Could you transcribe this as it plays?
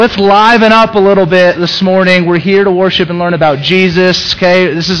Let's liven up a little bit this morning. We're here to worship and learn about Jesus.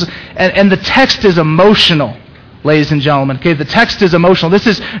 Okay, and the text is emotional, ladies and gentlemen. Okay, the text is emotional. This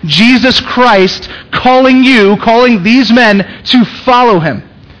is Jesus Christ calling these men to follow Him.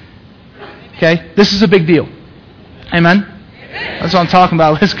 Okay, this is a big deal. Amen. That's what I'm talking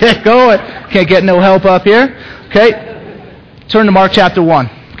about. Let's get going. Can't get no help up here. Okay, turn to Mark chapter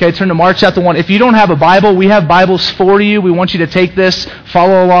 1. Okay, turn to Mark chapter 1. If you don't have a Bible, we have Bibles for you. We want you to take this,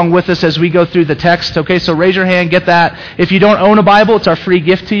 follow along with us as we go through the text. Okay, so raise your hand, get that. If you don't own a Bible, it's our free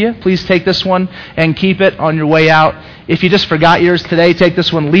gift to you. Please take this one and keep it on your way out. If you just forgot yours today, take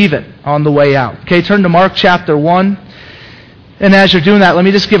this one, leave it on the way out. Okay, turn to Mark chapter 1. And as you're doing that, let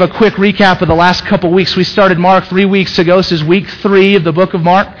me just give a quick recap of the last couple weeks. We started Mark 3 weeks ago. This is week 3 of the book of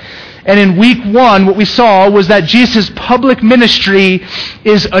Mark. And in week 1, what we saw was that Jesus' public ministry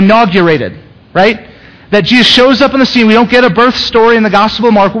is inaugurated, right? That Jesus shows up on the scene. We don't get a birth story in the Gospel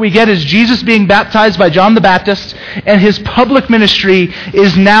of Mark. What we get is Jesus being baptized by John the Baptist, and his public ministry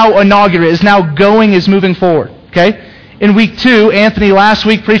is now inaugurated, is moving forward, okay? In week 2, Anthony last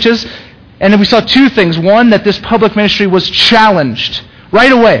week preaches, and then we saw two things. One, that this public ministry was challenged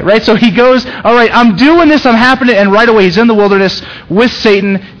right away, right? So he goes, all right, I'm doing this, I'm happening, and right away he's in the wilderness with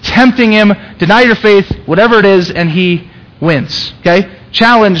Satan, tempting him, deny your faith, whatever it is, and he wins, okay?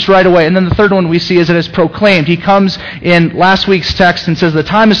 Challenged right away. And then the third one we see is that it's proclaimed. He comes in last week's text and says, the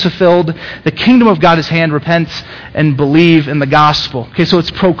time is fulfilled, the kingdom of God is at hand, repent and believe in the gospel. Okay, so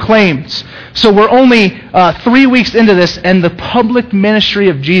it's proclaimed. So we're only 3 weeks into this, and the public ministry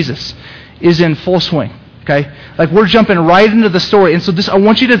of Jesus is in full swing. Okay? Like, we're jumping right into the story. And so I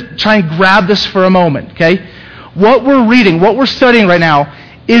want you to try and grab this for a moment. Okay? What we're reading, what we're studying right now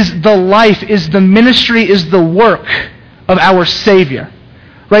is the life, is the ministry, is the work of our Savior.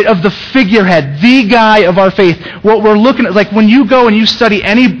 Right? Of the figurehead, the guy of our faith. What we're looking at, like when you go and you study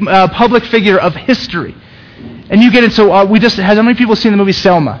any public figure of history, and you get into, how many people seen the movie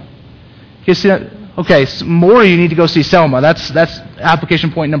Selma? You see that? Okay, so more you need to go see Selma. That's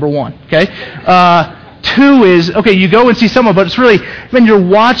application point number 1. Okay? 2 is, okay, you go and see Selma, but it's really when you're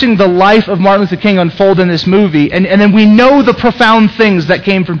watching the life of Martin Luther King unfold in this movie, and then we know the profound things that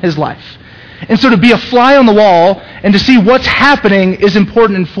came from his life. And so to be a fly on the wall and to see what's happening is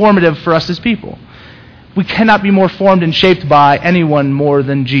important and formative for us as people. We cannot be more formed and shaped by anyone more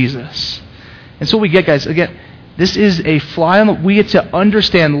than Jesus. And so we get, guys, again, this is a fly on the... We get to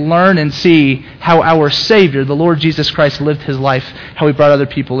understand, learn, and see how our Savior, the Lord Jesus Christ, lived His life, how He brought other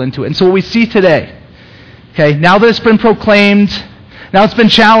people into it. And so what we see today, okay, now that it's been proclaimed, now it's been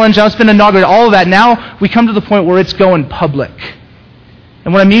challenged, now it's been inaugurated, all of that, now we come to the point where it's going public.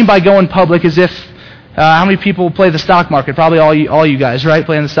 And what I mean by going public is if... how many people play the stock market? Probably all you guys, right?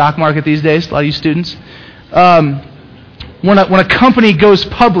 Playing the stock market these days, a lot of you students. When a company goes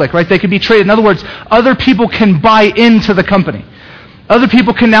public, right, they can be traded. In other words, other people can buy into the company. Other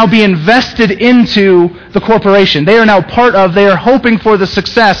people can now be invested into the corporation. They are now they are hoping for the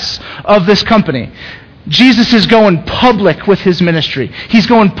success of this company. Jesus is going public with His ministry. He's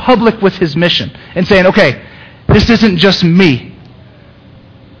going public with His mission and saying, okay, this isn't just me.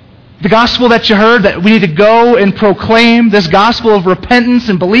 The gospel that you heard, that we need to go and proclaim, this gospel of repentance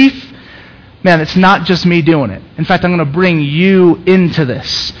and belief, man, it's not just me doing it. In fact, I'm going to bring you into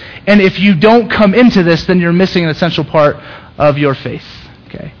this. And if you don't come into this, then you're missing an essential part of your faith.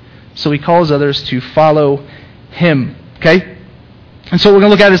 Okay? So He calls others to follow Him. Okay? And so what we're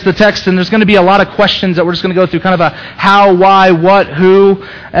going to look at is the text, and there's going to be a lot of questions that we're just going to go through, kind of a how, why, what, who,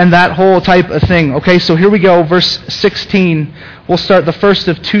 and that whole type of thing. Okay, so here we go, verse 16. We'll start the first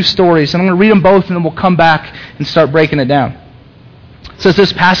of 2 stories. And I'm going to read them both, and then we'll come back and start breaking it down. It says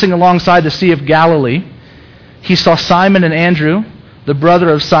this, passing alongside the Sea of Galilee, He saw Simon and Andrew, the brother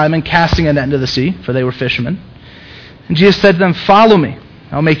of Simon, casting a net into the sea, for they were fishermen. And Jesus said to them, follow me,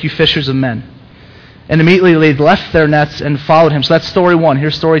 I'll make you fishers of men. And immediately they left their nets and followed Him. So that's story 1.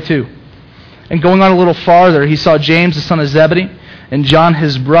 Here's story 2. And going on a little farther, He saw James, the son of Zebedee, and John,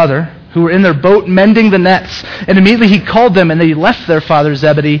 his brother, who were in their boat mending the nets. And immediately He called them, and they left their father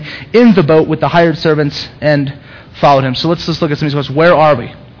Zebedee in the boat with the hired servants and followed Him. So let's just look at some of these questions. Where are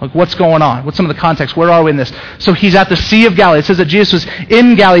we? Like, what's going on? What's some of the context? Where are we in this? So He's at the Sea of Galilee. It says that Jesus was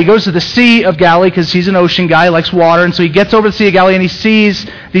in Galilee. He goes to the Sea of Galilee because He's an ocean guy. He likes water. And so He gets over the Sea of Galilee and He sees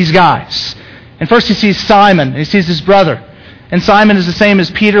these guys. And first He sees Simon. And He sees his brother. And Simon is the same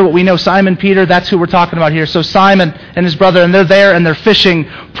as Peter. What we know, Simon Peter, that's who we're talking about here. So Simon and his brother, and they're there and they're fishing,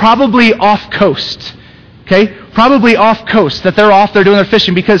 probably off coast. Okay? Probably off coast, that they're off there doing their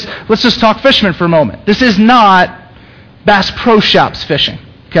fishing, because let's just talk fishermen for a moment. This is not Bass Pro Shops fishing.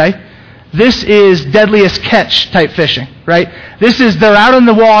 Okay? This is deadliest catch type fishing, right? This is, they're out in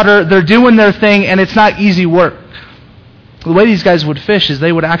the water, they're doing their thing, and it's not easy work. The way these guys would fish is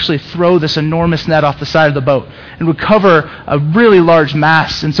they would actually throw this enormous net off the side of the boat and would cover a really large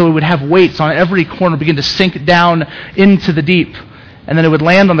mass, and so it would have weights on every corner, begin to sink down into the deep. And then it would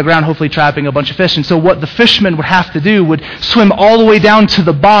land on the ground, hopefully trapping a bunch of fish. And so what the fishermen would have to do would swim all the way down to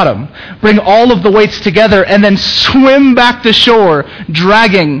the bottom, bring all of the weights together, and then swim back to shore,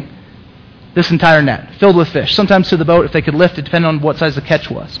 dragging this entire net filled with fish. Sometimes to the boat, if they could lift it, depending on what size the catch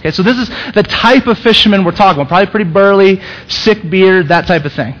was. Okay, so this is the type of fishermen we're talking about. Probably pretty burly, sick beard, that type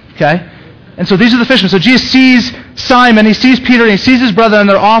of thing. Okay? And so these are the fishermen. So Jesus sees Simon, he sees Peter, and he sees his brother, and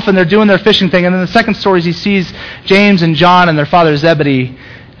they're off and they're doing their fishing thing. And then the second story is he sees James and John and their father Zebedee,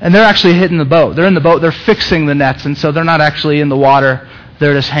 and they're actually hitting the boat. They're in the boat, they're fixing the nets, and so they're not actually in the water,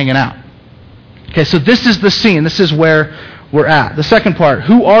 they're just hanging out. Okay, so this is the scene. This is where we're at. The second part,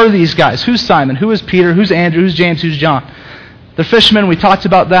 who are these guys? Who's Simon? Who is Peter? Who's Andrew? Who's James? Who's John? They're fishermen. We talked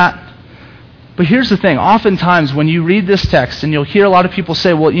about that. But here's the thing. Oftentimes when you read this text, and you'll hear a lot of people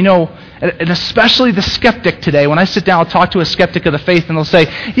say, well, you know, and especially the skeptic today, when I sit down, I'll talk to a skeptic of the faith, and they'll say,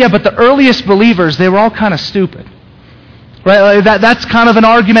 yeah, but the earliest believers, they were all kind of stupid. Right? That's kind of an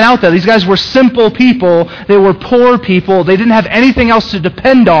argument out there. These guys were simple people. They were poor people. They didn't have anything else to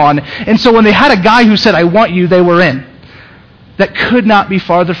depend on. And so when they had a guy who said, I want you, they were in. That could not be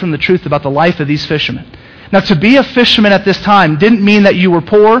farther from the truth about the life of these fishermen. Now, to be a fisherman at this time didn't mean that you were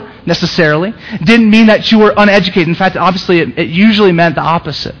poor, necessarily. Didn't mean that you were uneducated. In fact, obviously, it usually meant the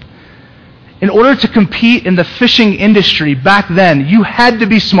opposite. In order to compete in the fishing industry back then, you had to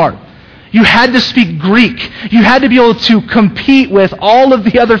be smart. You had to speak Greek. You had to be able to compete with all of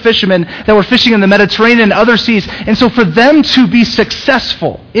the other fishermen that were fishing in the Mediterranean and other seas. And so for them to be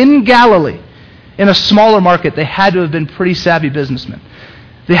successful in Galilee, in a smaller market, they had to have been pretty savvy businessmen.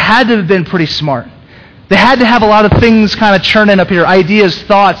 They had to have been pretty smart. They had to have a lot of things kind of churning up here, ideas,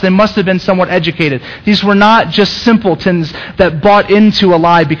 thoughts. They must have been somewhat educated. These were not just simpletons that bought into a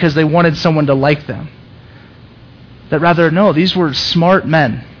lie because they wanted someone to like them. That rather, no, these were smart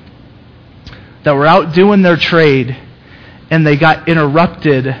men that were out doing their trade, and they got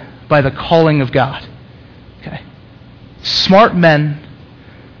interrupted by the calling of God. Okay, smart men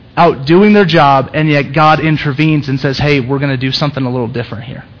out doing their job, and yet God intervenes and says, hey, we're going to do something a little different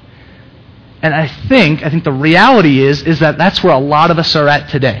here. And I think the reality is that that's where a lot of us are at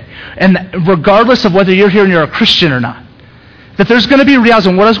today. And regardless of whether you're here and you're a Christian or not, that there's going to be realities,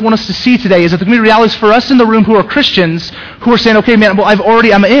 and what I want us to see today is that there's going to be realities for us in the room who are Christians, who are saying, okay, man, well,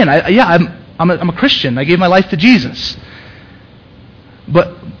 I'm in. I'm a Christian. I gave my life to Jesus.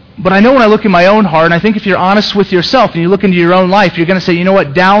 But I know when I look in my own heart, and I think if you're honest with yourself and you look into your own life, you're going to say, you know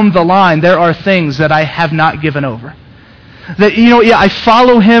what, down the line, there are things that I have not given over. That, I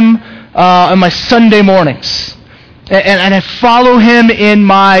follow him on my Sunday mornings. And I follow him in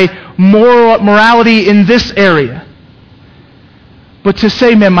my morality in this area. But to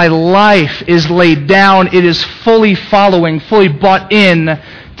say, man, my life is laid down, it is fully following, fully bought in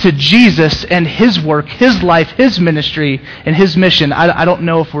to Jesus and his work, his life, his ministry, and his mission, I don't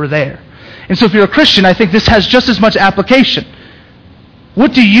know if we're there. And so if you're a Christian, I think this has just as much application.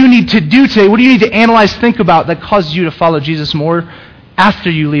 What do you need to do today? What do you need to analyze, think about that causes you to follow Jesus more after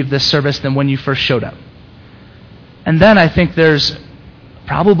you leave this service than when you first showed up? And then I think there's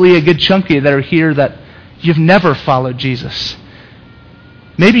probably a good chunk of you that are here that you've never followed Jesus.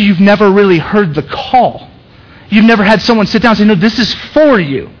 Maybe you've never really heard the call. You've never had someone sit down and say, no, this is for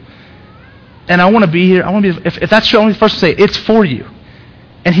you. And I want to be here. If that's true, I want to be the first to say, it's for you.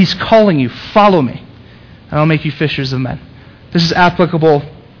 And he's calling you, follow me. And I'll make you fishers of men. This is applicable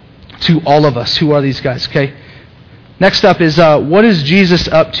to all of us. Who are these guys? Okay. Next up is, what is Jesus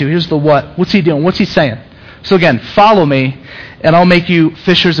up to? Here's the what. What's he doing? What's he saying? So again, follow me, and I'll make you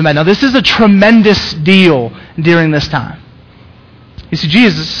fishers of men. Now this is a tremendous deal during this time. You see,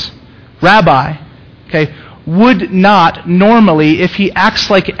 Jesus, Rabbi, okay, would not normally, if he acts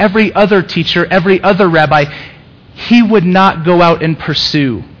like every other teacher, every other rabbi, he would not go out and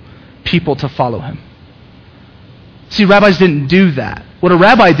pursue people to follow him. See, rabbis didn't do that. What a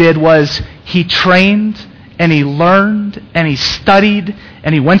rabbi did was he trained and he learned and he studied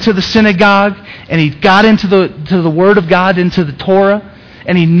and he went to the synagogue and he got into the Word of God, into the Torah,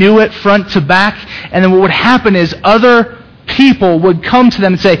 and he knew it front to back. And then what would happen is other people would come to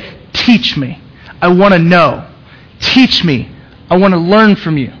them and say, teach me. I want to know. Teach me. I want to learn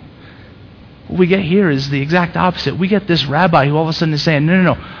from you. What we get here is the exact opposite. We get this rabbi who all of a sudden is saying,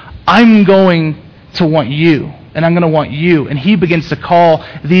 no. I'm going to want you. And I'm going to want you. And he begins to call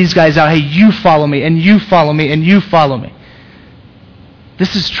these guys out. Hey, you follow me, and you follow me, and you follow me.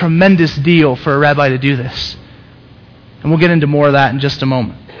 This is a tremendous deal for a rabbi to do this. And we'll get into more of that in just a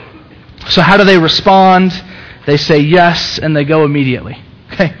moment. So how do they respond? They say yes, and they go immediately.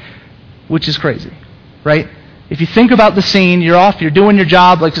 Okay? Which is crazy, right? If you think about the scene, you're off, you're doing your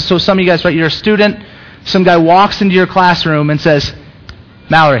job. Like, so some of you guys, right, you're a student. Some guy walks into your classroom and says,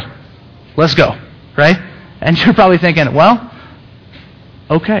 Mallory, let's go, right? And you're probably thinking, well,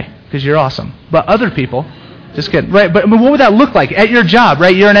 okay, because you're awesome. But other people, just kidding, right? But I mean, what would that look like at your job,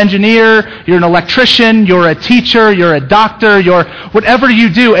 right? You're an engineer, you're an electrician, you're a teacher, you're a doctor, you're whatever you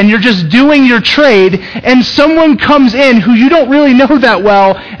do, and you're just doing your trade, and someone comes in who you don't really know that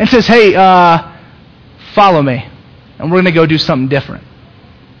well and says, hey, follow me, and we're going to go do something different.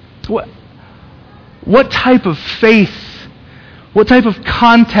 What type of faith, what type of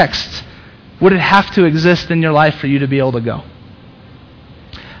context would it have to exist in your life for you to be able to go?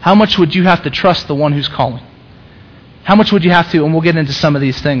 How much would you have to trust the one who's calling? How much would you have to, and we'll get into some of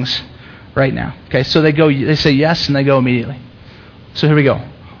these things right now. Okay, so they say yes, and they go immediately. So here we go.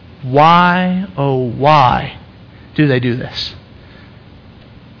 Why, oh why, do they do this?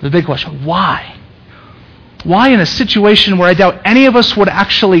 The big question, why? Why in a situation where I doubt any of us would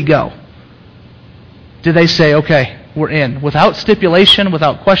actually go, do they say, okay, we're in? Without stipulation,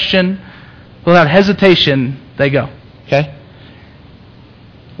 without question, without hesitation, they go. Okay?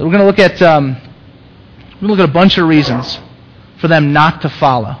 We're going to look at a bunch of reasons for them not to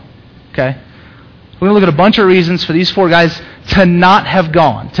follow. Okay? We're going to look at a bunch of reasons for these four guys to not have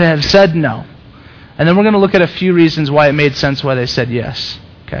gone, to have said no. And then we're going to look at a few reasons why it made sense why they said yes.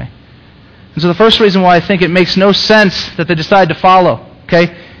 Okay? And so the first reason why I think it makes no sense that they decide to follow,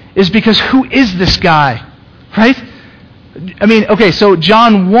 okay, is because who is this guy? Right? I mean, okay, so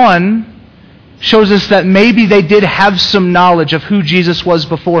John 1 shows us that maybe they did have some knowledge of who Jesus was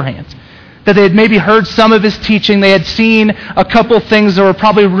beforehand. That they had maybe heard some of his teaching. They had seen a couple things. There were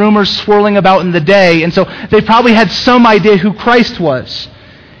probably rumors swirling about in the day. And so they probably had some idea who Christ was.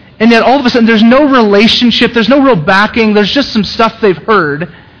 And yet all of a sudden there's no relationship. There's no real backing. There's just some stuff they've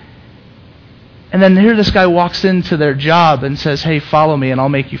heard. And then here this guy walks into their job and says, hey, follow me and I'll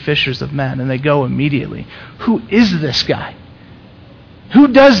make you fishers of men. And they go immediately. Who is this guy? Who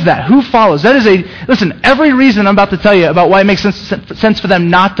does that? Who follows? That is listen, every reason I'm about to tell you about why it makes sense for them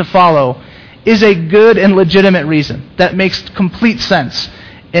not to follow is a good and legitimate reason that makes complete sense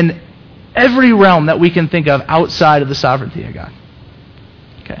in every realm that we can think of outside of the sovereignty of God.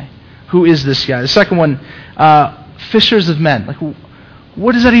 Okay. Who is this guy? The second one, fishers of men. Like,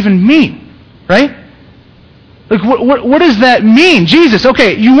 what does that even mean? Right? Like, what does that mean? Jesus,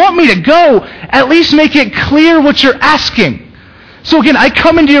 okay, you want me to go, at least make it clear what you're asking. So again, I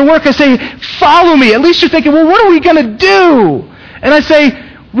come into your work, I say, follow me. At least you're thinking, well, what are we going to do? And I say,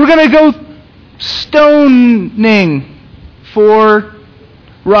 we're going to go stoning for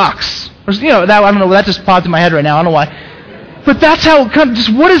rocks. Or, I don't know, that just popped in my head right now, I don't know why. But that's how it comes.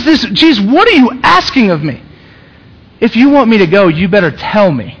 Just what is this? Jesus, what are you asking of me? If you want me to go, you better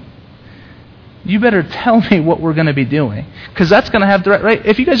tell me. You better tell me what we're going to be doing. Because that's going to have direct, right?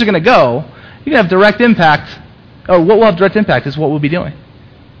 If you guys are going to go, you're going to have direct impact. Or what will have direct impact is what we'll be doing.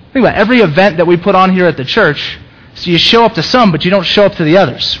 Think about it. Every event that we put on here at the church, so you show up to some, but you don't show up to the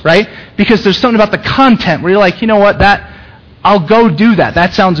others, right? Because there's something about the content where you're like, you know what, I'll go do that.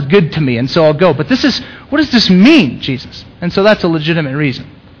 That sounds good to me, and so I'll go. But what does this mean, Jesus? And so that's a legitimate reason.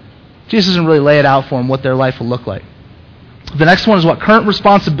 Jesus doesn't really lay it out for them what their life will look like. The next one is what? Current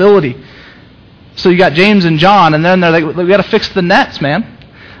responsibility. So you got James and John, and then they're like, we got to fix the nets, man.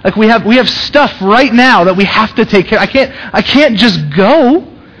 Like we have stuff right now that we have to take care of. I can't just go.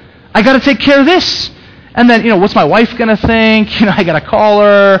 I got to take care of this. And then, what's my wife going to think? I got to call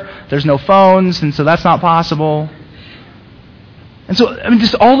her. There's no phones, and so that's not possible. And so,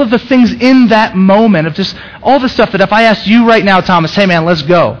 just all of the things in that moment of just all the stuff that if I asked you right now, Thomas, hey man, let's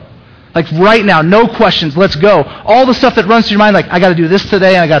go. Like right now, no questions, let's go. All the stuff that runs through your mind, like I got to do this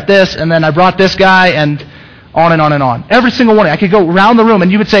today, and I got this, and then I brought this guy, and on and on and on. Every single one. I could go around the room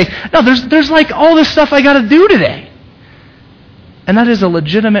and you would say, no, there's like all this stuff I got to do today. And that is a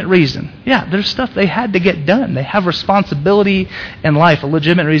legitimate reason. Yeah, there's stuff they had to get done. They have responsibility in life. A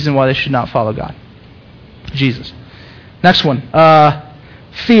legitimate reason why they should not follow God. Jesus. Next one.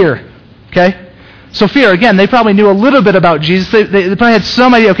 Fear. Okay? So fear, again, they probably knew a little bit about Jesus. They probably had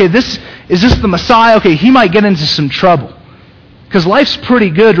some idea, okay, is this the Messiah? Okay, he might get into some trouble. Because life's pretty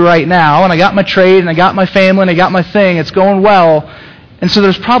good right now, and I got my trade, and I got my family, and I got my thing. It's going well. And so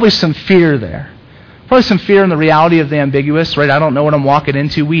there's probably some fear there. Probably some fear in the reality of the ambiguous, right? I don't know what I'm walking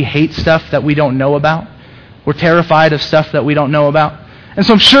into. We hate stuff that we don't know about. We're terrified of stuff that we don't know about. And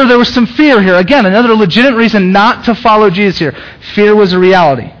so I'm sure there was some fear here. Again, another legitimate reason not to follow Jesus here. Fear was a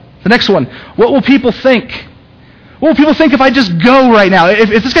reality. The next one, what will people think? What will people think if I just go right now?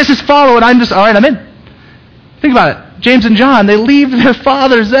 If this guy says follow and I'm just, all right, I'm in. Think about it. James and John, they leave their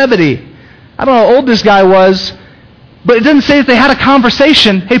father Zebedee. I don't know how old this guy was, but it doesn't say that they had a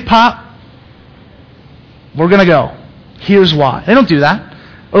conversation. Hey, Pop, we're going to go. Here's why. They don't do that.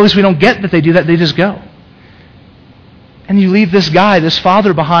 Or at least we don't get that they do that. They just go. And you leave this guy, this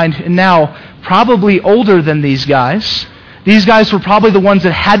father behind, and now probably older than these guys. These guys were probably the ones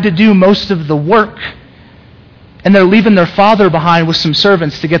that had to do most of the work. And they're leaving their father behind with some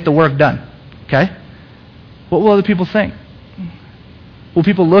servants to get the work done. Okay? What will other people think? Will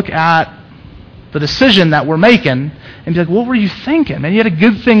people look at the decision that we're making and be like, what were you thinking? Man, you had a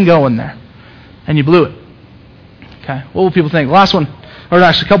good thing going there. And you blew it. Okay? What will people think? Last one, or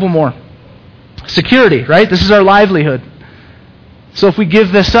actually a couple more. Security, right? This is our livelihood. So if we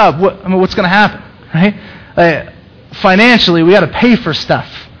give this up, what's going to happen? Right? Financially, we got to pay for stuff.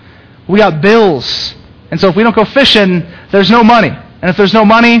 We got bills. And so if we don't go fishing, there's no money. And if there's no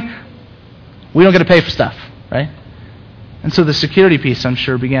money, we don't get to pay for stuff. Right? And so the security piece, I'm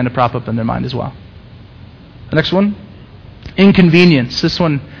sure, began to prop up in their mind as well. The next one, inconvenience. This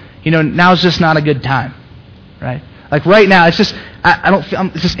one, now's just not a good time. Right? Like right now, it's just,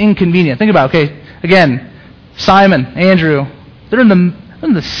 it's just inconvenient. Think about it, okay? Again, Simon, Andrew, they're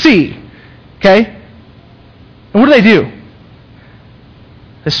in the sea. Okay? And what do?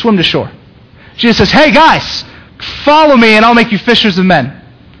 They swim to shore. Jesus says, hey guys, follow me and I'll make you fishers of men.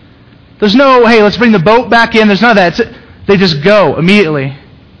 There's no, hey, let's bring the boat back in. There's none of that. They just go immediately.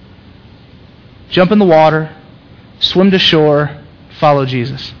 Jump in the water, swim to shore, follow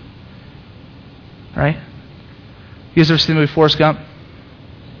Jesus. Right? You guys ever seen the movie Forrest Gump?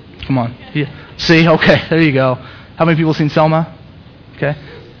 Come on. Yeah. See? Okay, there you go. How many people seen Selma? Okay.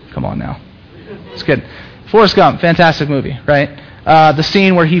 Come on now. It's good. Forrest Gump, fantastic movie, right? The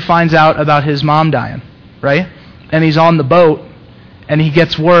scene where he finds out about his mom dying, right? And he's on the boat, and he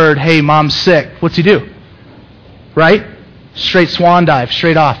gets word, hey, Mom's sick. What's he do? Right? Straight swan dive,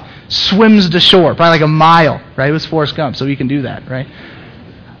 straight off. Swims to shore, probably like a mile, right? It was Forrest Gump, so he can do that, right?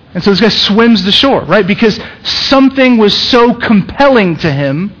 And so this guy swims to shore, right? Because something was so compelling to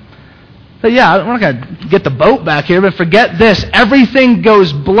him that, yeah, we're not going to get the boat back here, but forget this. Everything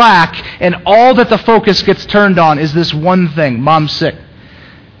goes black, and all that the focus gets turned on is this one thing, Mom's sick.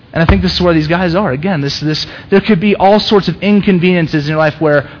 And I think this is where these guys are. Again, there could be all sorts of inconveniences in your life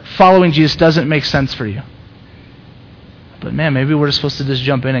where following Jesus doesn't make sense for you. But man, maybe we're supposed to just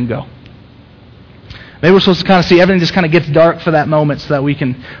jump in and go. Maybe we're supposed to kind of see everything just kind of gets dark for that moment so that we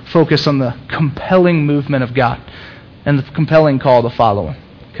can focus on the compelling movement of God and the compelling call to follow Him.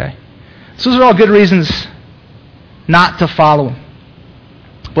 Okay? So those are all good reasons not to follow Him.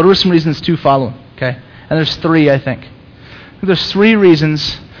 What are some reasons to follow Him? Okay? And there's three, I think. There's three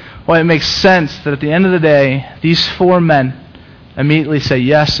reasons why it makes sense that at the end of the day, these four men immediately say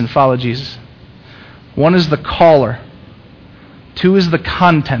yes and follow Jesus. One is the caller. Two is the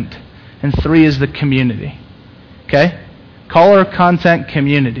content. And three is the community. Okay? Caller, content,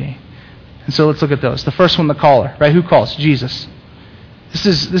 community. And so let's look at those. The first one, the caller. Right? Who calls? Jesus. This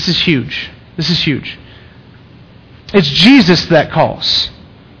is huge. This is huge. It's Jesus that calls.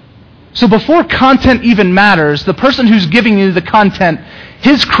 So before content even matters, the person who's giving you the content,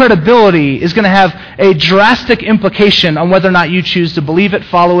 his credibility is going to have a drastic implication on whether or not you choose to believe it,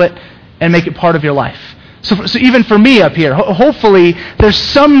 follow it, and make it part of your life. So even for me up here, hopefully there's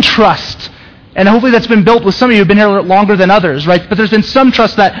some trust, and hopefully that's been built with some of you who've been here longer than others, right? But there's been some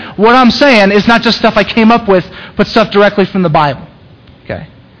trust that what I'm saying is not just stuff I came up with, but stuff directly from the Bible. Okay?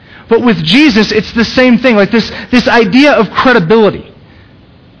 But with Jesus, it's the same thing, like this idea of credibility.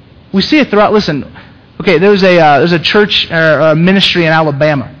 We see it throughout. Listen, okay, there's a church or a ministry in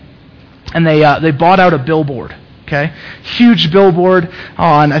Alabama, and they bought out a billboard. Okay, huge billboard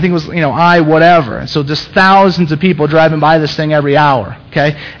on, I think it was, I-whatever. And so just thousands of people driving by this thing every hour.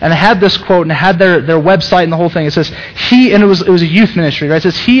 Okay, and it had this quote, and it had their website and the whole thing. It says, and it was a youth ministry, right? It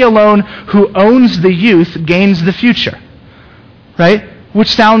says, he alone who owns the youth gains the future. Right?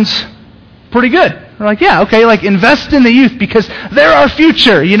 Which sounds pretty good. We're like, yeah, okay, like invest in the youth because they're our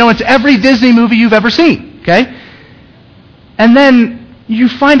future. It's every Disney movie you've ever seen. Okay? And then you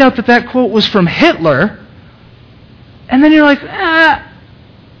find out that quote was from Hitler. And then you're like,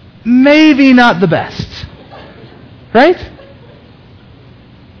 maybe not the best. Right?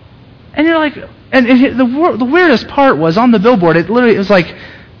 And you're like, and the weirdest part was on the billboard, it was like,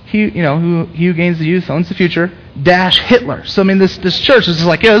 he who gains the youth owns the future, Hitler. So this church is just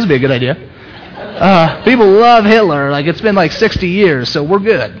like, yeah, this would be a good idea. People love Hitler, like it's been like 60 years, so we're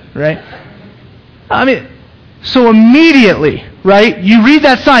good, right? So immediately, right? You read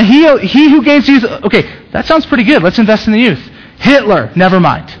that sign, he who gains youth, okay, that sounds pretty good. Let's invest in the youth. Hitler, never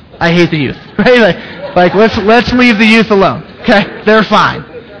mind. I hate the youth, right? Like let's leave the youth alone, okay? They're fine.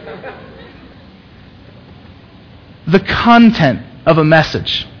 The content of a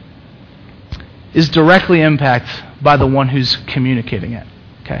message is directly impacted by the one who's communicating it,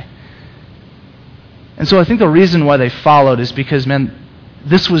 okay? And so I think the reason why they followed is because, man,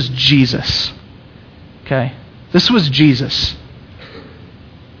 this was Jesus, okay? This was Jesus.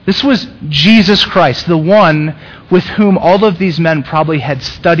 This was Jesus Christ, the one with whom all of these men probably had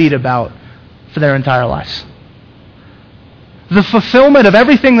studied about for their entire lives. The fulfillment of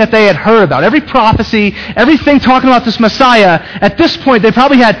everything that they had heard about, every prophecy, everything talking about this Messiah, at this point they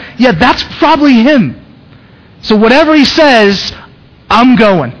probably had, yeah, that's probably him. So whatever he says, I'm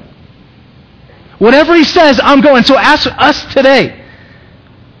going. Whatever he says, I'm going. So ask us today,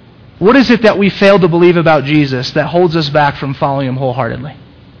 what is it that we fail to believe about Jesus that holds us back from following him wholeheartedly?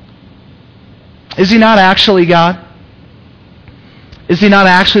 Is he not actually God? Is he not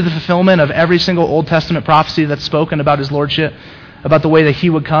actually the fulfillment of every single Old Testament prophecy that's spoken about his lordship, about the way that he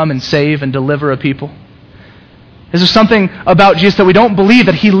would come and save and deliver a people? Is there something about Jesus that we don't believe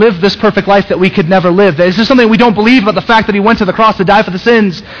that he lived this perfect life that we could never live? Is there something we don't believe about the fact that he went to the cross to die for the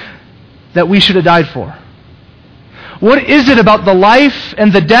sins that we should have died for? What is it about the life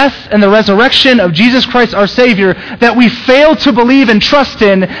and the death and the resurrection of Jesus Christ our Savior that we fail to believe and trust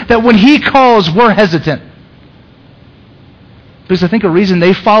in, that when he calls, we're hesitant? Because I think a reason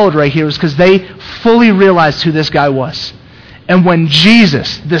they followed right here is because they fully realized who this guy was. And when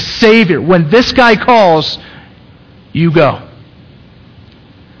Jesus, the Savior, when this guy calls, you go.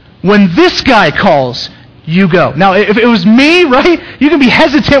 When this guy calls, you go. Now, if it was me, right, you can be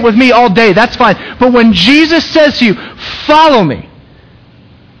hesitant with me all day. That's fine. But when Jesus says to you, follow me,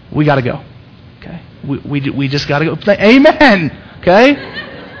 we got to go. Okay? We just got to go. Amen.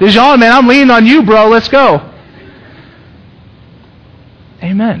 Okay? Dijon, man, I'm leaning on you, bro. Let's go.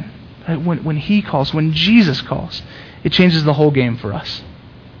 Amen. When he calls, when Jesus calls, it changes the whole game for us.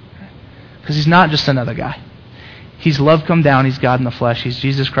 Because he's not just another guy. He's love come down. He's God in the flesh. He's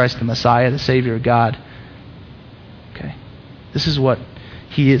Jesus Christ, the Messiah, the Savior of God. Okay. This is what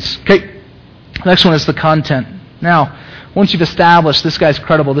he is. Okay. Next one is the content. Now, once you've established this guy's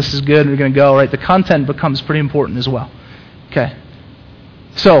credible, this is good, we're going to go, right? The content becomes pretty important as well. Okay.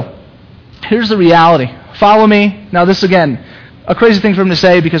 So, here's the reality. Follow me. Now, this again, a crazy thing for him to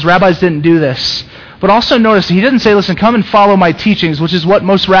say because rabbis didn't do this. But also notice, he didn't say, listen, come and follow my teachings, which is what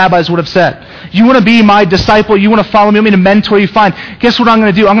most rabbis would have said. You want to be my disciple, you want to follow me, you want me to mentor you, fine. Guess what I'm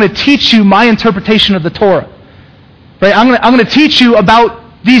going to do? I'm going to teach you my interpretation of the Torah. Right? I'm going to teach you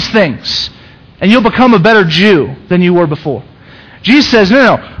about these things. And you'll become a better Jew than you were before. Jesus says,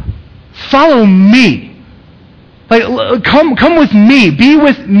 no, follow me. Like, come with me. Be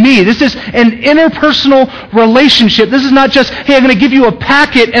with me. This is an interpersonal relationship. This is not just, hey, I'm going to give you a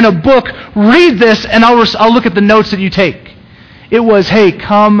packet and a book. Read this, and I'll look at the notes that you take. It was, hey,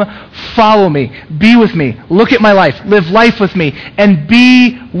 come follow me. Be with me. Look at my life. Live life with me. And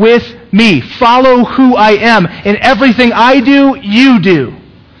be with me. Follow who I am. In everything I do, you do.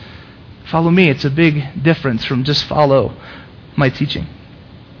 Follow me. It's a big difference from just follow my teaching.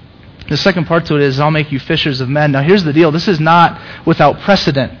 The second part to it is, I'll make you fishers of men. Now here's the deal. This is not without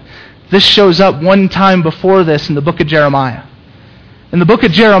precedent. This shows up one time before this in the book of Jeremiah. In the book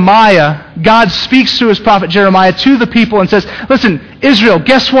of Jeremiah, God speaks through his prophet Jeremiah to the people and says, listen, Israel,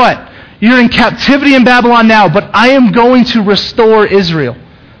 guess what? You're in captivity in Babylon now, but I am going to restore Israel.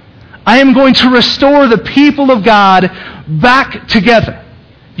 I am going to restore the people of God back together.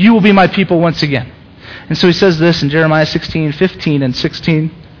 You will be my people once again. And so he says this in Jeremiah 16:15 and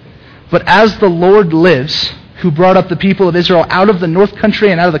 16. But as the Lord lives, who brought up the people of Israel out of the north country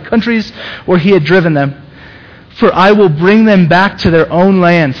and out of the countries where he had driven them, for I will bring them back to their own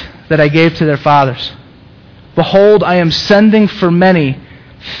land that I gave to their fathers. Behold, I am sending for many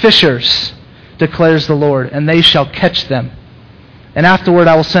fishers, declares the Lord, and they shall catch them. And afterward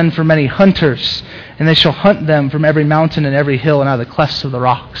I will send for many hunters, and they shall hunt them from every mountain and every hill and out of the clefts of the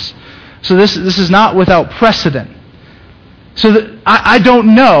rocks. So this is not without precedent. So I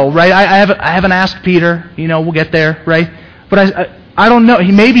don't know, right? I haven't asked Peter. We'll get there, right? But I don't know.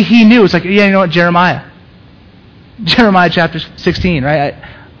 Maybe he knew. It's like, yeah, you know what, Jeremiah chapter 16, right?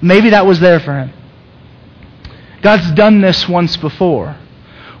 Maybe that was there for him. God's done this once before,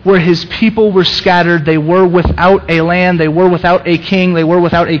 where his people were scattered. They were without a land. They were without a king. They were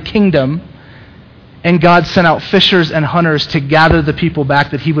without a kingdom. And God sent out fishers and hunters to gather the people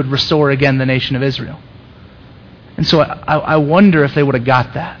back that he would restore again the nation of Israel. And so I wonder if they would have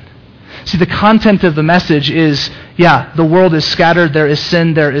got that. See, the content of the message is, yeah, the world is scattered, there is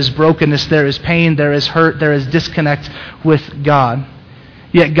sin, there is brokenness, there is pain, there is hurt, there is disconnect with God.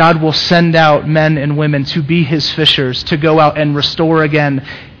 Yet God will send out men and women to be His fishers, to go out and restore again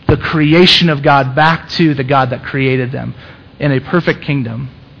the creation of God back to the God that created them in a perfect kingdom,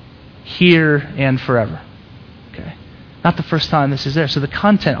 here and forever. Okay, not the first time this is there. So the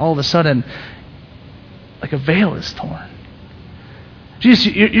content, all of a sudden, like a veil is torn.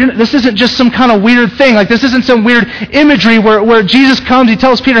 Jesus, this isn't just some kind of weird thing. Like, this isn't some weird imagery where Jesus comes, He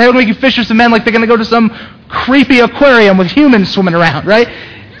tells Peter, hey, we're going to make you fishers of men, like they're going to go to some creepy aquarium with humans swimming around, right?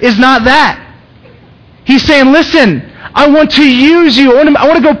 It's not that. He's saying, listen, I want to use you. I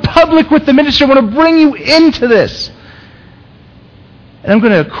want to go public with the ministry. I want to bring you into this. And I'm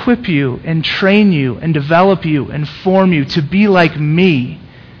going to equip you and train you and develop you and form you to be like me,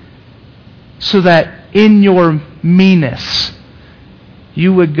 so that in your meanness,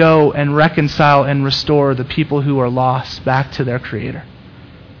 you would go and reconcile and restore the people who are lost back to their Creator.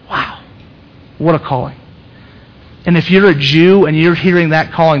 Wow. What a calling. And if you're a Jew and you're hearing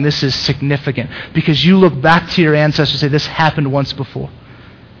that calling, this is significant, because you look back to your ancestors and say, this happened once before.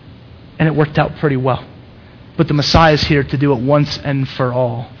 And it worked out pretty well. But the Messiah is here to do it once and for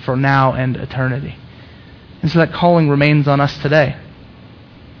all, for now and eternity. And so that calling remains on us today.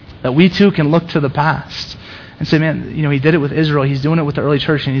 That we too can look to the past and say, man, He did it with Israel. He's doing it with the early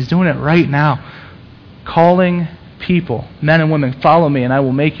church, and He's doing it right now. Calling people, men and women, follow me, and I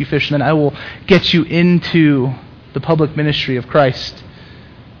will make you fishermen. I will get you into the public ministry of Christ.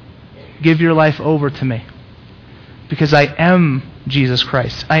 Give your life over to me, because I am Jesus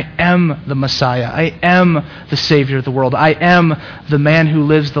Christ. I am the Messiah. I am the Savior of the world. I am the man who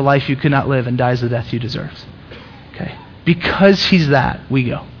lives the life you could not live and dies the death you deserve. Okay? Because He's that, we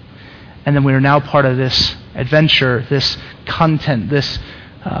go. And then we are now part of this adventure, this content, this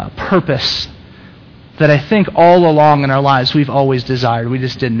purpose that I think all along in our lives we've always desired. We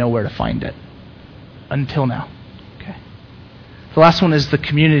just didn't know where to find it until now. Okay. The last one is the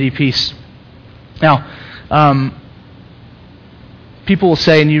community piece. Now, people will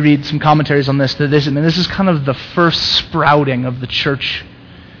say, and you read some commentaries on this, that this is kind of the first sprouting of the church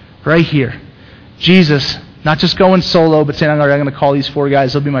right here. Jesus, not just going solo, but saying, I'm going to call these 4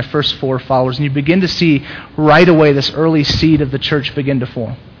 guys. They'll be my first 4 followers. And you begin to see right away this early seed of the church begin to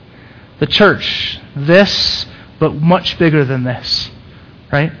form. The church, this, but much bigger than this,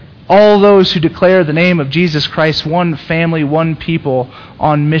 right? All those who declare the name of Jesus Christ, one family, one people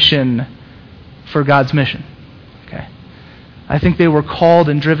on mission for God's mission. Okay. I think they were called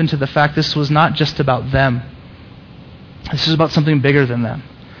and driven to the fact this was not just about them. This is about something bigger than them.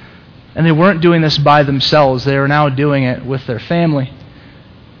 And they weren't doing this by themselves. They are now doing it with their family.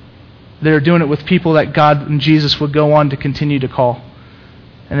 They're doing it with people that God and Jesus would go on to continue to call.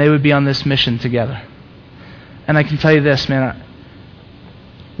 And they would be on this mission together. And I can tell you this, man,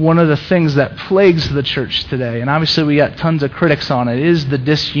 one of the things that plagues the church today, and obviously we got tons of critics on it, is the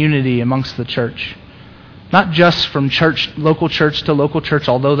disunity amongst the church. Not just from local church to local church,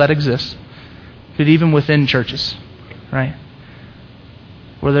 although that exists, but even within churches, right?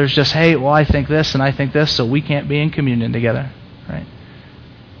 Where there's just, hey, well, I think this and I think this, so we can't be in communion together, right?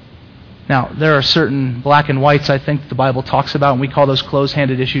 Now, there are certain black and whites I think the Bible talks about, and we call those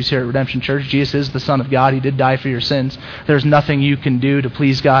closed-handed issues here at Redemption Church. Jesus is the Son of God. He did die for your sins. There's nothing you can do to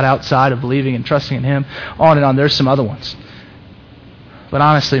please God outside of believing and trusting in Him. On and on. There's some other ones. But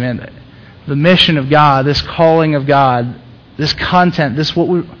honestly, man, the mission of God, this calling of God, this content,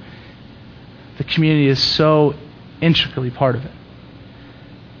 the community is so intricately part of it.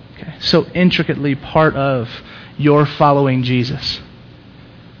 Okay, so intricately part of your following Jesus.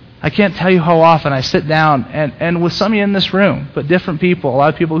 I can't tell you how often I sit down, and with some of you in this room, but different people, a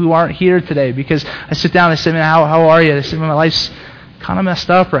lot of people who aren't here today, because I sit down and I say, man, how are you? They say, my life's kind of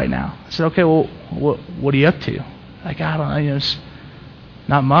messed up right now. I said, okay, well, what are you up to? Like, I don't know, it's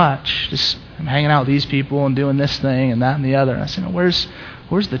not much. Just I'm hanging out with these people and doing this thing and that and the other. And I said, where's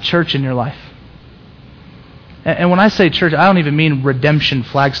the church in your life? And when I say church, I don't even mean Redemption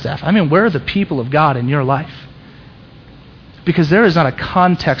Flagstaff. I mean, where are the people of God in your life? Because there is not a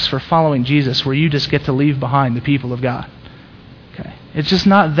context for following Jesus where you just get to leave behind the people of God. Okay, it's just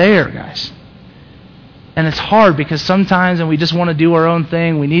not there, guys. And it's hard because sometimes, and we just want to do our own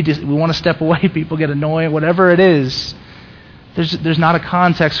thing. We want to step away. People get annoyed. Whatever it is, there's not a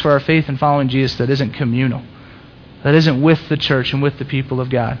context for our faith in following Jesus that isn't communal, that isn't with the church and with the people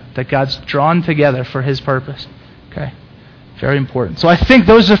of God, that God's drawn together for His purpose. Okay, very important. So I think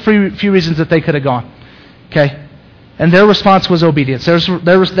those are a few reasons that they could have gone. Okay. And their response was obedience.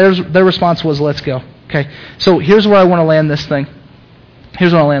 Their response was, let's go. Okay. So here's where I want to land this thing.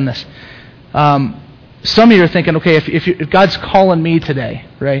 Here's where I'll land this. Some of you are thinking, okay, if God's calling me today,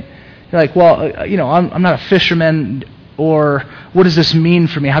 right? You're like, well, I'm not a fisherman, or what does this mean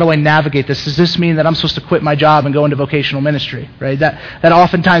for me? How do I navigate this? Does this mean that I'm supposed to quit my job and go into vocational ministry, right? That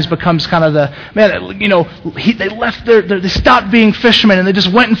oftentimes becomes kind of they stopped being fishermen and they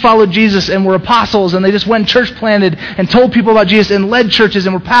just went and followed Jesus and were apostles, and they just went and church planted and told people about Jesus and led churches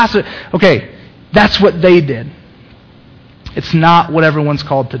and were pastors. Okay, that's what they did. It's not what everyone's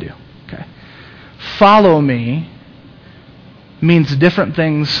called to do. Okay, follow me means different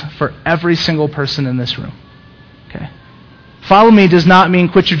things for every single person in this room. Okay. Follow me does not mean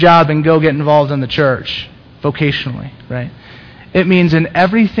quit your job and go get involved in the church vocationally, right? It means in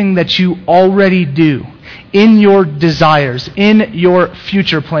everything that you already do, in your desires, in your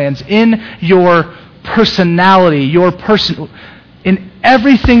future plans, in your personality, in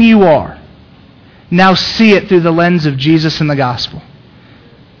everything you are, now see it through the lens of Jesus and the gospel.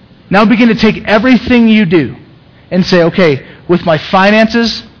 Now begin to take everything you do and say, okay, with my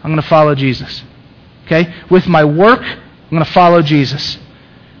finances, I'm going to follow Jesus. Okay? With my work, I'm going to follow Jesus.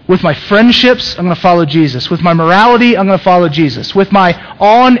 With my friendships, I'm going to follow Jesus. With my morality, I'm going to follow Jesus. With my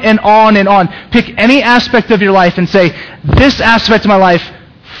on and on and on. Pick any aspect of your life and say, this aspect of my life,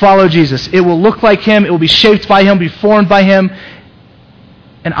 follow Jesus. It will look like Him. It will be shaped by Him, be formed by Him.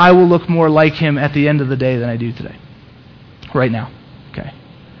 And I will look more like Him at the end of the day than I do today. Right now. Okay?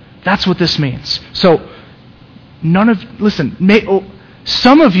 That's what this means. So,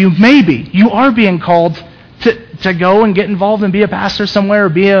 some of you, maybe, you are being called to go and get involved and be a pastor somewhere, or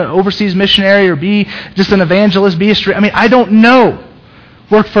be an overseas missionary, or be just an evangelist, I don't know.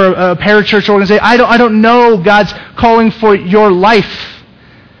 Work for a parachurch organization. I don't know God's calling for your life.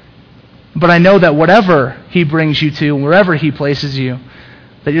 But I know that whatever He brings you to, wherever He places you,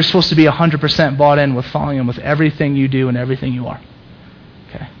 that you're supposed to be 100% bought in with following Him with everything you do and everything you are.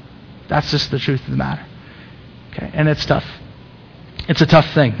 Okay? That's just the truth of the matter. Okay? And it's tough. It's a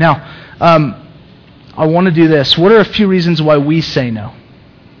tough thing. Now, I want to do this. What are a few reasons why we say no?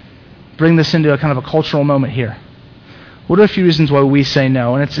 Bring this into a kind of a cultural moment here. What are a few reasons why we say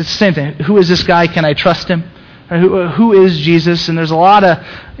no? And it's the same thing. Who is this guy? Can I trust him? Who is Jesus? And there's a lot of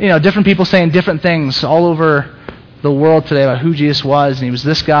different people saying different things all over the world today about who Jesus was, and He was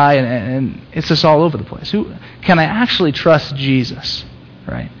this guy, and it's just all over the place. Can I actually trust Jesus?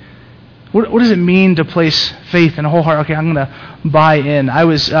 Right? What does it mean to place faith in a whole heart? Okay, I'm going to buy in. I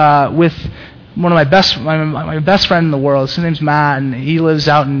was with one of my best friend in the world. His name's Matt, and he lives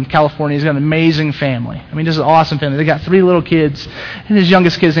out in California. He's got an amazing family. Just an awesome family. They got 3 little kids, and his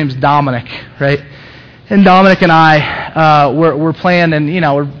youngest kid's name's Dominic, right? And Dominic and I, we're playing, and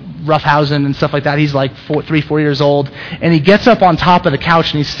we're roughhousing and stuff like that. He's like 4 years old, and he gets up on top of the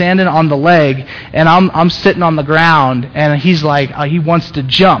couch and he's standing on the leg, and I'm sitting on the ground, and he's like, he wants to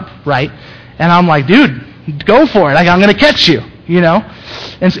jump, right? And I'm like, dude, go for it. I'm going to catch you,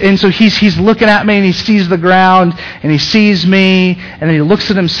 And so he's looking at me, and he sees the ground, and he sees me, and then he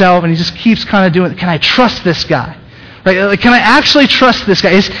looks at himself, and he just keeps kind of doing it. Can I trust this guy? Right? Like, can I actually trust this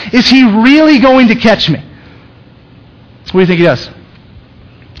guy? Is he really going to catch me? What do you think he does?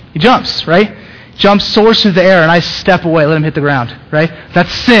 He jumps, right? Jumps, soars through the air, and I step away, let him hit the ground, right? That's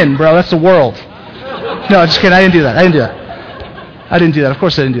sin, bro. That's the world. No, just kidding. I didn't do that. Of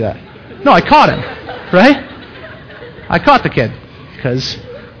course I didn't do that. No, I caught him, right? I caught the kid, because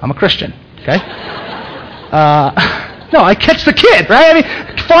I'm a Christian, okay? No, I catch the kid, right?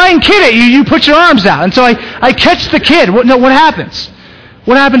 Flying kid at you, you put your arms out. And so I catch the kid. What happens?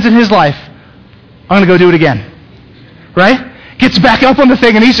 What happens in his life? I'm going to go do it again, right? Gets back up on the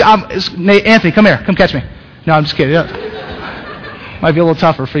thing, and Anthony, come here. Come catch me. No, I'm just kidding. Might be a little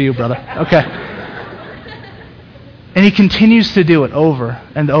tougher for you, brother. Okay. And he continues to do it over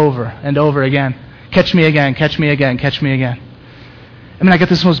and over and over again. Catch me again, catch me again, catch me again. I get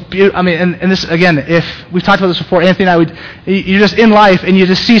this most beautiful, and this, again, if we've talked about this before, Anthony and I, you're just in life, and you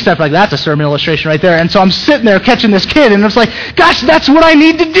just see stuff like, that's a sermon illustration right there. And so I'm sitting there catching this kid, and it's like, gosh, that's what I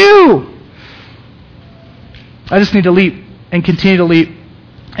need to do. I just need to leap. And continue to leap,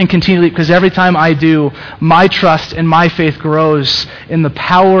 because every time I do, my trust and my faith grows in the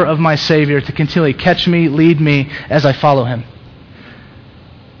power of my Savior to continually catch me, lead me as I follow Him.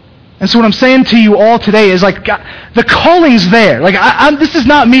 And so what I'm saying to you all today is God, the calling's there. This is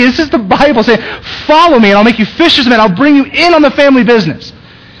not me. This is the Bible saying, follow me and I'll make you fishers of men. I'll bring you in on the family business.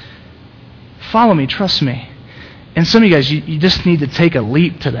 Follow me, trust me. And some of you guys, you just need to take a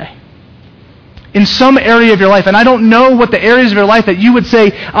leap today. In some area of your life, and I don't know what the areas of your life that you would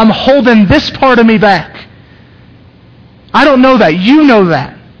say, I'm holding this part of me back. I don't know that. You know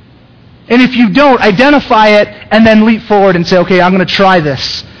that. And if you don't, identify it and then leap forward and say, okay, I'm going to try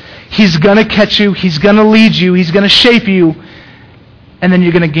this. He's going to catch you. He's going to lead you. He's going to shape you. And then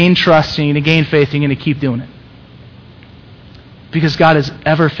you're going to gain trust and you're going to gain faith and you're going to keep doing it. Because God is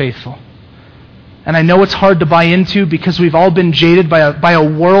ever faithful. And I know it's hard to buy into because we've all been jaded by a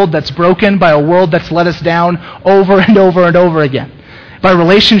world that's broken, by a world that's let us down over and over and over again. By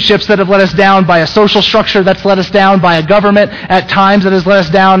relationships that have let us down, by a social structure that's let us down, by a government at times that has let us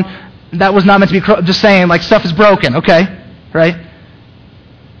down. That was not meant to be, just saying, like, stuff is broken, okay? Right?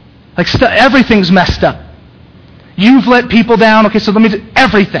 Like, everything's messed up. You've let people down, okay, so let me do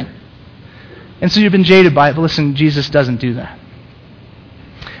everything. And so you've been jaded by it, but listen, Jesus doesn't do that.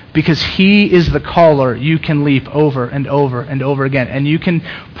 Because He is the caller you can leap over and over and over again. And you can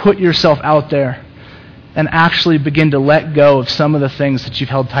put yourself out there and actually begin to let go of some of the things that you've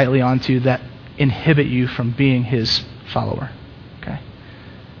held tightly onto that inhibit you from being His follower. Okay?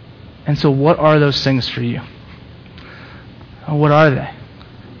 And so what are those things for you? What are they?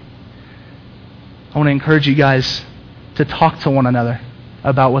 I want to encourage you guys to talk to one another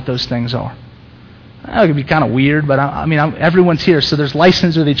about what those things are. It could be kind of weird, but everyone's here, so there's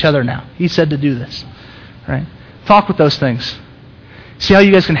license with each other now. He said to do this, right? Talk with those things. See how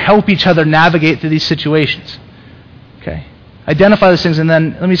you guys can help each other navigate through these situations. Okay? Identify those things, and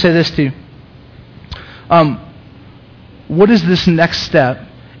then let me say this to you. What is this next step,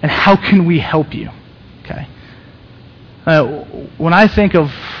 and how can we help you? Okay? When I think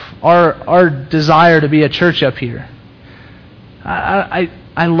of our desire to be a church up here, I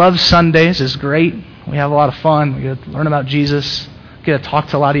love Sundays. It's great. We have a lot of fun. We get to learn about Jesus. Get to talk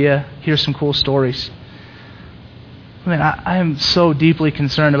to a lot of you. Hear some cool stories. I am so deeply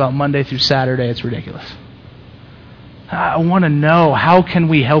concerned about Monday through Saturday. It's ridiculous. I want to know, how can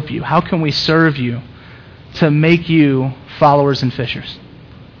we help you? How can we serve you to make you followers and fishers?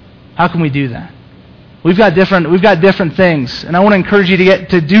 How can we do that? We've got different things, and I want to encourage you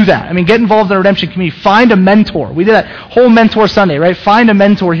to do that. Get involved in the Redemption community. Find a mentor. We did that whole Mentor Sunday, right? Find a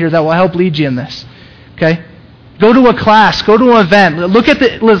mentor here that will help lead you in this. Okay? Go to a class. Go to an event. Look at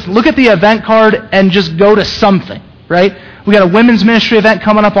the event card and just go to something, right? We got a women's ministry event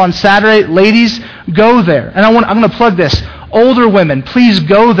coming up on Saturday. Ladies, go there. And I'm going to plug this. Older women, please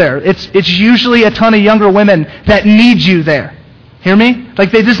go there. It's usually a ton of younger women that need you there. Hear me?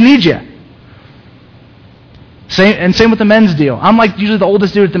 Like, they just need you. Same with the men's deal. I'm like usually the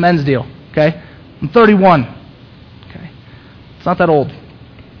oldest dude at the men's deal. Okay? I'm 31. Okay? It's not that old.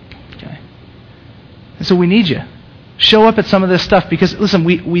 Okay? And so we need you. Show up at some of this stuff because, listen,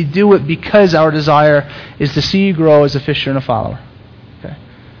 we do it because our desire is to see you grow as a fisher and a follower. Okay?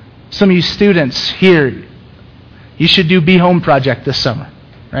 Some of you students here, you should do Be Home Project this summer.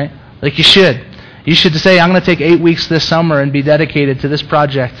 Right? Like you should. You should say, I'm going to take 8 weeks this summer and be dedicated to this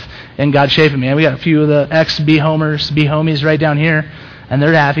project and God shaping me. And we got a few of the ex-Be-homies right down here, and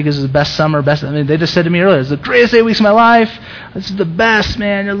they're happy because it's the best summer. They just said to me earlier, it's the greatest 8 weeks of my life. This is the best,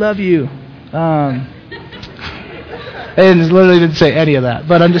 man. I love you. They literally didn't say any of that,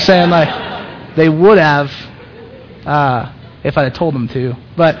 but I'm just saying, like, they would have if I had told them to.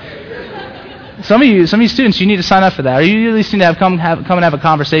 But some of you students, you need to sign up for that, or you at least need to come and have a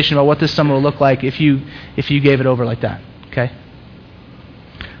conversation about what this summer will look like if you gave it over like that. Okay.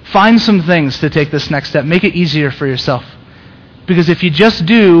 Find some things to take this next step. Make it easier for yourself. Because if you just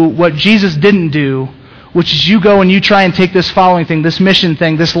do what Jesus didn't do, which is you go and you try and take this following thing, this mission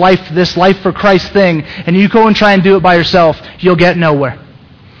thing, this life for Christ thing, and you go and try and do it by yourself, you'll get nowhere.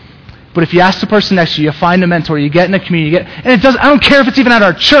 But if you ask the person next to you, you find a mentor, you get in a community, I don't care if it's even at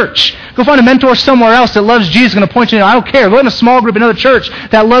our church. Go find a mentor somewhere else that loves Jesus, going to point you, I don't care. Go in a small group, another church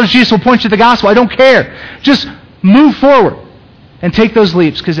that loves Jesus will point you to the gospel. I don't care. Just move forward. And take those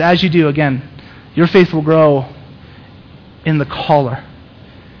leaps, because as you do, again, your faith will grow in the caller.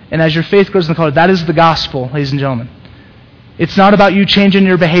 And as your faith grows in the caller, that is the gospel, ladies and gentlemen. It's not about you changing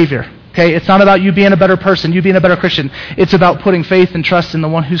your behavior. Okay? It's not about you being a better person, you being a better Christian. It's about putting faith and trust in the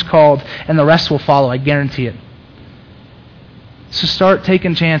one who's called, and the rest will follow. I guarantee it. So start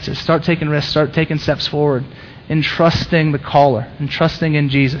taking chances, start taking risks, start taking steps forward in trusting the caller, and trusting in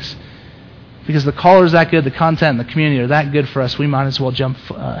Jesus. Because the caller is that good, the content and the community are that good for us, we might as well jump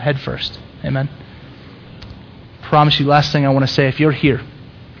head first. Amen? Promise you, last thing I want to say, if you're here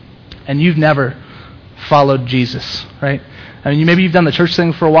and you've never followed Jesus, right? Maybe you've done the church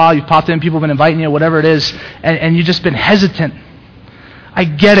thing for a while, you've popped in, people have been inviting you, whatever it is, and you've just been hesitant. I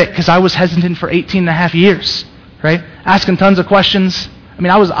get it, because I was hesitant for 18 and a half years, right? Asking tons of questions.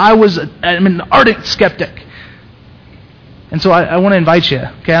 I was an ardent skeptic. And so I want to invite you,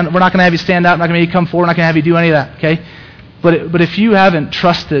 okay? We're not going to have you stand out. We're not going to have you come forward. We're not going to have you do any of that, okay? But if you haven't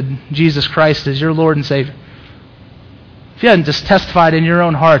trusted Jesus Christ as your Lord and Savior, if you hadn't just testified in your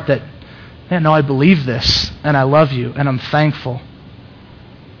own heart that, man, no, I believe this, and I love you, and I'm thankful.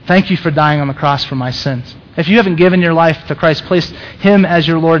 Thank you for dying on the cross for my sins. If you haven't given your life to Christ, placed Him as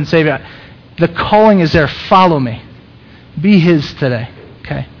your Lord and Savior, the calling is there. Follow me. Be His today.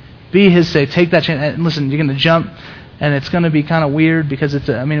 Okay? Be His today. Take that chance. And listen, you're going to jump, and it's going to be kind of weird because it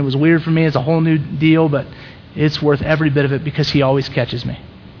was weird for me. It's a whole new deal, but it's worth every bit of it because He always catches me.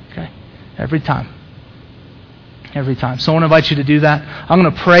 Okay? Every time. Every time. So I want to invite you to do that. I'm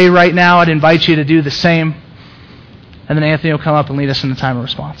going to pray right now. I'd invite you to do the same. And then Anthony will come up and lead us in the time of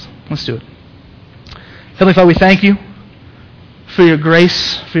response. Let's do it. Heavenly Father, we thank you for your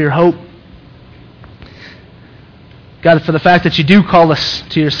grace, for your hope. God, for the fact that you do call us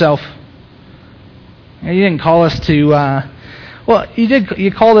to yourself. You didn't call us to,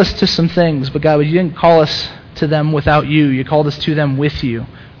 you called us to some things, but God, you didn't call us to them without you. You called us to them with you,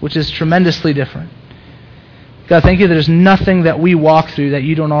 which is tremendously different. God, thank you that there's nothing that we walk through that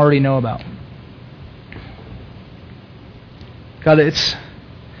you don't already know about. God, it's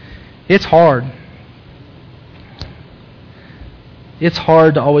hard. It's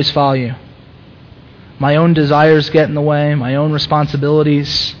hard to always follow you. My own desires get in the way, my own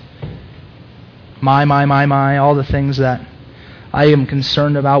responsibilities, all the things that I am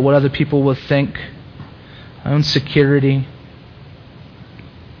concerned about, what other people will think, my own security,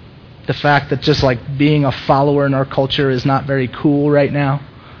 the fact that just like being a follower in our culture is not very cool right now.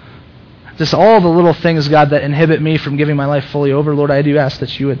 Just all the little things, God, that inhibit me from giving my life fully over. Lord, I do ask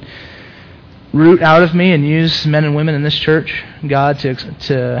that you would root out of me and use men and women in this church, God,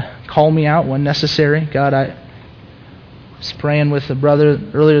 to call me out when necessary. God, I was praying with a brother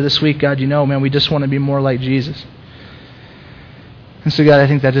earlier this week. God, man, we just want to be more like Jesus. And so, God, I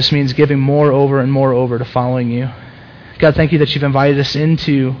think that just means giving more over and more over to following you. God, thank you that you've invited us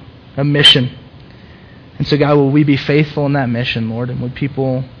into a mission. And so, God, will we be faithful in that mission, Lord? And would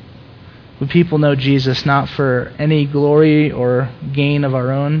people know Jesus not for any glory or gain of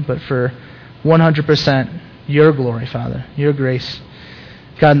our own, but for 100% your glory, Father, your grace.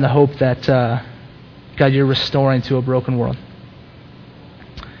 God, in the hope that, God, you're restoring to a broken world.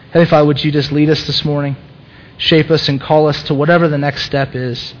 Heavenly Father, would you just lead us this morning, shape us and call us to whatever the next step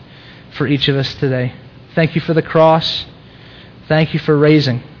is for each of us today. Thank you for the cross. Thank you for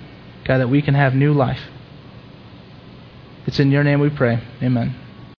raising, God, that we can have new life. It's in your name we pray. Amen.